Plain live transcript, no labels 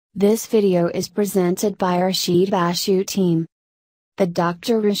This video is presented by Rashid Bashu team. The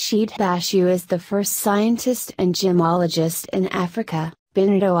Dr. Rashid Bashu is the first scientist and gemologist in Africa.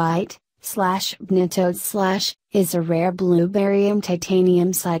 Benitoite/bəઃniঃtoʊaɪt is a rare blue barium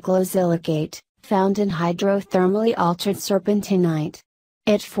titanium cyclosilicate, found in hydrothermally altered serpentinite.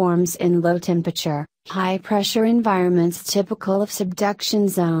 It forms in low temperature, high pressure environments typical of subduction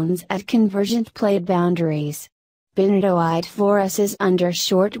zones at convergent plate boundaries. Benitoite fluoresces under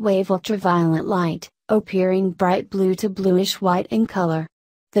short-wave ultraviolet light, appearing bright blue to bluish white in color.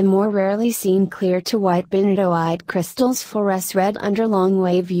 The more rarely seen clear to white benitoite crystals fluoresce red under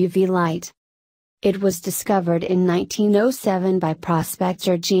long-wave UV light. It was discovered in 1907 by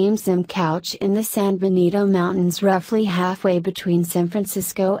prospector Gemstone in the San Benito Mountains, roughly halfway between San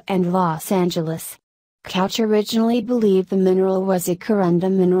Francisco and Los Angeles. Couch originally believed the mineral was a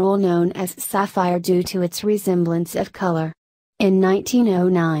Corundum mineral known as sapphire due to its resemblance of color. In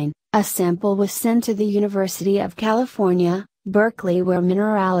 1909, a sample was sent to the University of California, Berkeley, where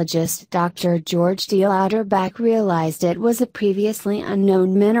mineralogist Dr. George D. Louderback realized it was a previously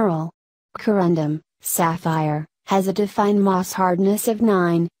unknown mineral. Corundum, sapphire, has a defined Mohs hardness of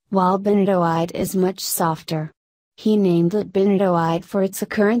 9, while benitoite is much softer. He named it Benitoite for its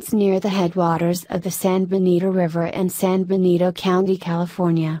occurrence near the headwaters of the San Benito River and San Benito County,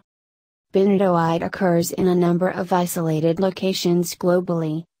 California. Benitoite occurs in a number of isolated locations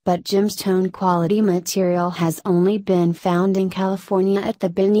globally, but gemstone quality material has only been found in California at the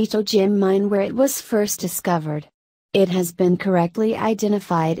Benito gem mine where it was first discovered. It has been correctly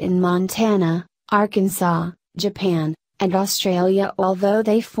identified in Montana, Arkansas, Japan, and Australia, although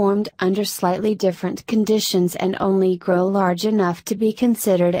they formed under slightly different conditions and only grow large enough to be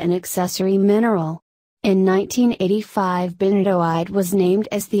considered an accessory mineral. In 1985, benitoite was named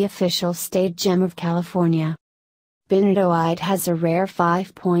as the official state gem of California. Benitoite has a rare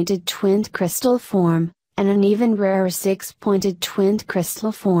 5-pointed twinned crystal form, and an even rarer 6-pointed twinned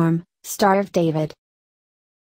crystal form, Star of David.